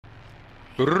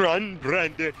Run,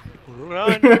 Brandon,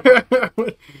 run.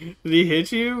 Did he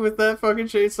hit you with that fucking Oh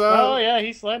chainsaw? yeah,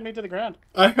 he slammed me to the ground.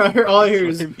 I heard all I hear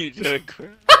is Slam you to the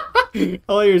ground.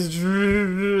 all I hear is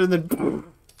and then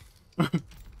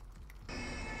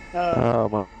Uh,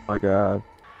 Oh my god.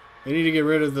 we need to get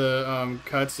rid of the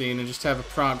cutscene and just have a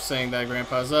prompt saying that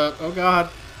Grandpa's up. Oh god.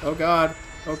 Oh god.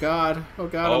 Oh god. Oh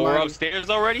god. Oh, we're almighty. upstairs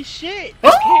already? Shit.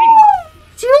 Oh!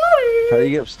 Johnny! How do you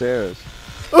get upstairs?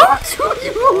 Oh,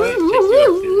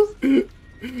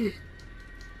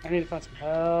 I need to find some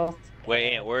health.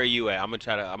 Wait, Ant, where are you at? I'm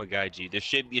gonna guide you. It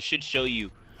should show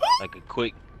you like a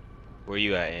quick. Where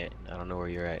you at, Ant? I don't know where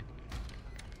you're at.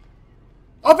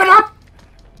 Open up!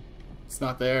 It's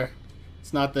not there.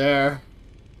 It's not there.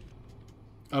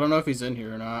 I don't know if he's in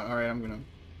here or not. Alright, I'm gonna...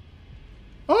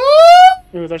 Oh!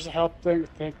 Ooh, there's a health thing.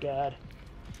 Thank God.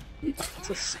 It's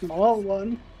a small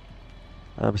one.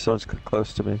 Someone's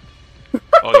close to me.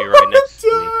 Oh, you're right next to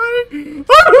me.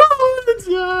 I don't want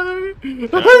to die! Can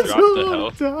I I drop don't the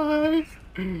want to die!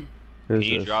 Can Who's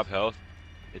you this? drop health?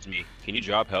 It's me. Can you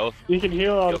drop health? You can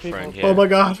heal all Your the people. friend, Oh yeah. my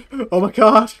god! Oh my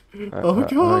god! Oh my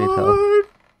I need help. god!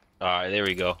 Alright, there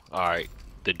we go. Alright.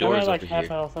 The I'm door's at like over half here.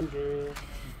 health. I'm good.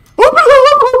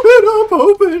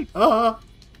 Open! Ah!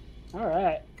 All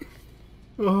right.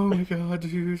 Oh my god,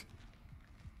 dude.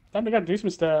 Time to go do some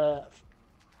stuff.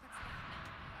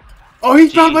 Oh, he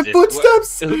found my Jesus, what-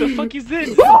 footsteps! Who the fuck is this?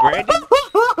 Is this Brandon?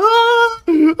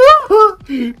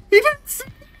 He didn't see.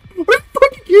 Are you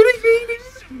fucking kidding me,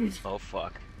 dude? Oh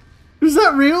fuck. Is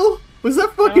that real? Was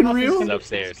that fucking I don't know if real? He's gonna,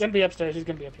 Upstairs. He's gonna be upstairs. He's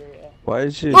gonna be up here. Yeah. Why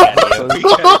did you? Yeah, we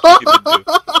gotta keep it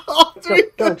Let's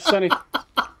go, go, Sonny.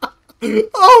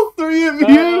 All three of you!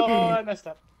 Oh, I messed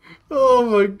up. Oh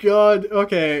my god.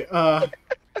 Okay,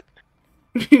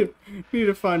 need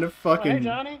to find a Oh, hey, fucking...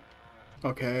 Johnny.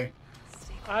 Okay.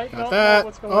 I don't Got know that.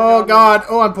 what's going Oh on. god.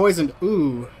 Oh, I'm poisoned.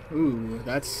 Ooh. Ooh,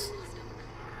 that's...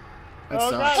 That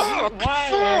Oh sucks. god.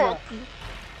 Why?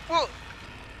 Fuck.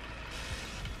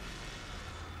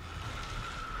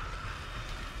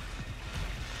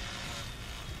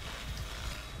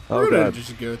 Oh We're gonna god.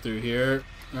 just go through here.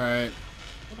 Alright.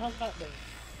 What the hell's that thing?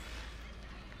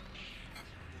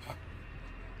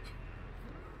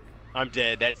 I'm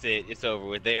dead. That's it. It's over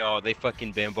with. They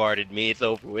fucking bombarded me. It's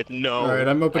over with. No. Alright,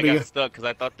 I'm I opening got it. stuck because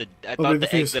I thought the Open the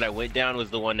fuse. exit I went down was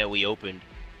the one that we opened,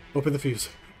 Open the fuse.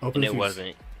 Open and the it fuse.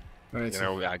 wasn't. Alright,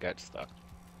 so And I got stuck.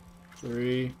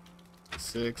 3,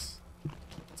 6,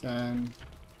 10,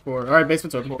 4. Alright,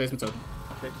 basement's open. Basement's open.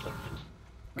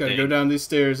 Gotta Okay. go down these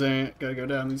stairs, ain't? Gotta go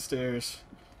down these stairs.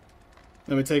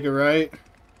 Let me take a right.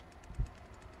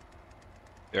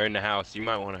 They're in the house. You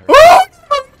might want to hurry. Oh!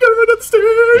 I'm going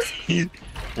upstairs!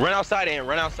 Run outside, Ant.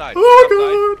 Run outside.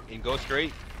 Oh, Run outside and go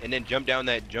straight, and then jump down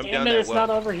that. Jump Damn down it, that it's well. not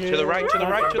over here. To the right. To the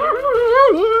right. To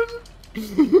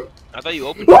the right. I thought you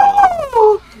opened it.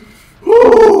 Oh!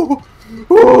 Oh!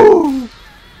 Oh!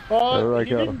 Oh, Where do I you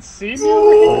go? didn't see me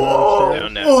over here? Oh!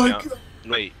 Down that. Oh, down.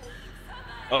 Wait.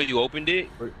 Oh, you opened it?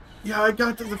 yeah, I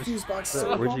got to the fuse box.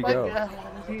 Where'd you Oh my go? God,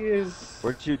 he is.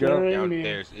 Where'd you go? Where- me.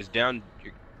 Downstairs. It's down.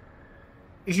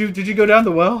 Did you go down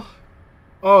the well?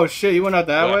 Oh shit, you went out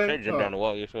that Well, I way? said jump down the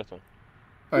wall. You're supposed to.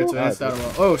 Alright, so Oh, it's down the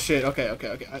well. Oh shit, okay.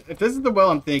 If this is the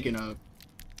well I'm thinking of.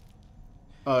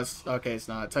 Oh, it's okay, it's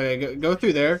not. Tell you, go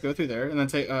through there, and then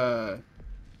take, yeah,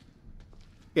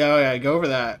 oh yeah, go over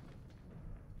that.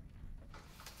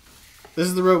 This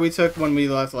is the road we took when we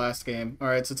left last game.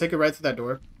 Alright, so take it right through that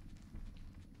door.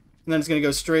 And then it's gonna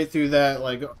go straight through that,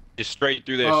 like, Just straight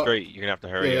through there, Oh. straight. You're gonna have to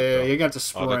yeah, hurry up. yeah, Though. you're gonna have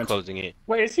to Oh, they're sprint. closing it.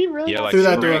 Wait, is he really? Yeah, like Through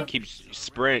that sprint. door. Keep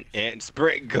sprint and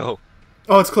sprint. Go.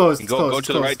 Oh, it's closed, And it's go. closed, Go it's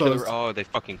to the closed, right. it's To the. closed. Oh, they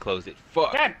fucking closed it.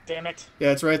 Fuck. God damn it!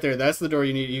 Yeah, it's right there. That's the door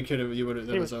you would have,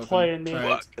 that He was was open. playing me. Right.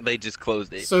 Fuck. They just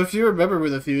closed it. So if you remember where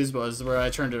the fuse was, where I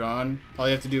turned it on, all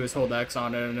you have to do is hold X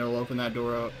on it and it'll open that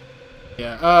door up.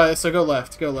 Yeah, so go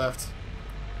left.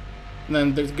 And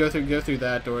then go through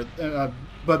that door.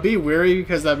 But be wary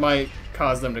because that might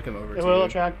cause them to come over It to will you.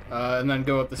 attract. And then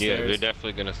go up the Yeah, they're stairs.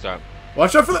 definitely gonna stop.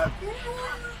 Watch out for that!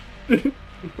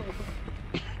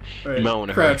 Right. You might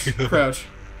wanna Crouch, hurry. crouch.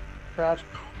 Crouch.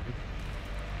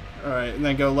 Alright, and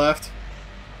then go left.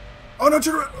 Oh no,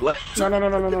 turn around! Left. No.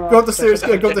 Go up the stairs,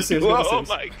 go up the stairs, go up Oh the stairs.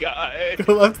 my god.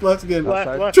 Go left again.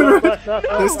 Left, Turn around. left.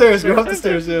 The stairs, go up the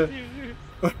stairs, yeah.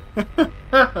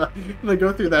 And then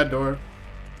go through that door.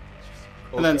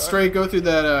 And then straight go through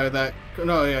that,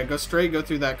 go straight, go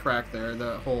through that crack there,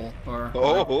 the hole, or...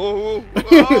 Oh.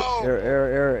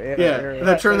 Error. Yeah, and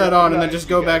then turn that on, and then just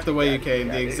go You back guys the way you got it, came,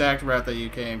 got the it. exact route that you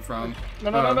came from. No.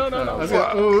 Let's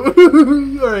go.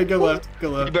 Ooh. Alright, go left, You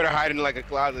left. better hide in like a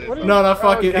closet. What are you- No,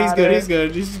 fuck it, he's got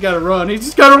good. He's just gotta run, He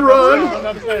just gotta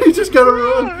run! He just gotta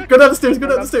run! Go down the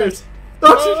stairs,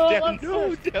 Down,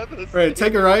 no, down those Right,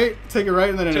 take a right,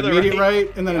 and then an To the immediate right.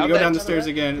 right, and then How go about down the to the stairs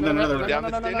again, and then another right. down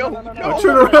the stairs. No, no. Oh,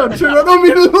 turn around,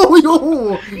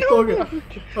 no, okay.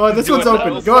 Oh, this one's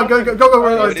open. Go on, go,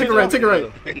 take a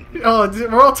right. Oh,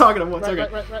 we're all talking at once. Okay.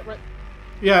 Right.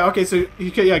 Yeah, okay, so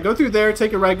you can, go through there,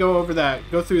 take a right, go over that.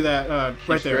 Go through that,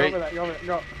 right there. Go over that,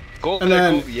 go. Go over And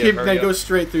there, then, hurry up. go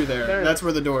straight through there. There it That's is.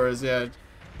 where the door is, yeah.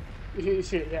 You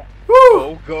see it, yeah.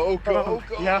 Woo! Go.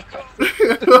 Yeah.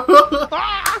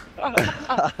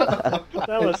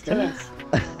 That was tense.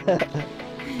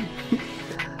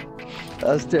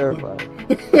 That's terrifying.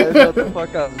 I didn't know what the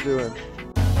fuck I was doing.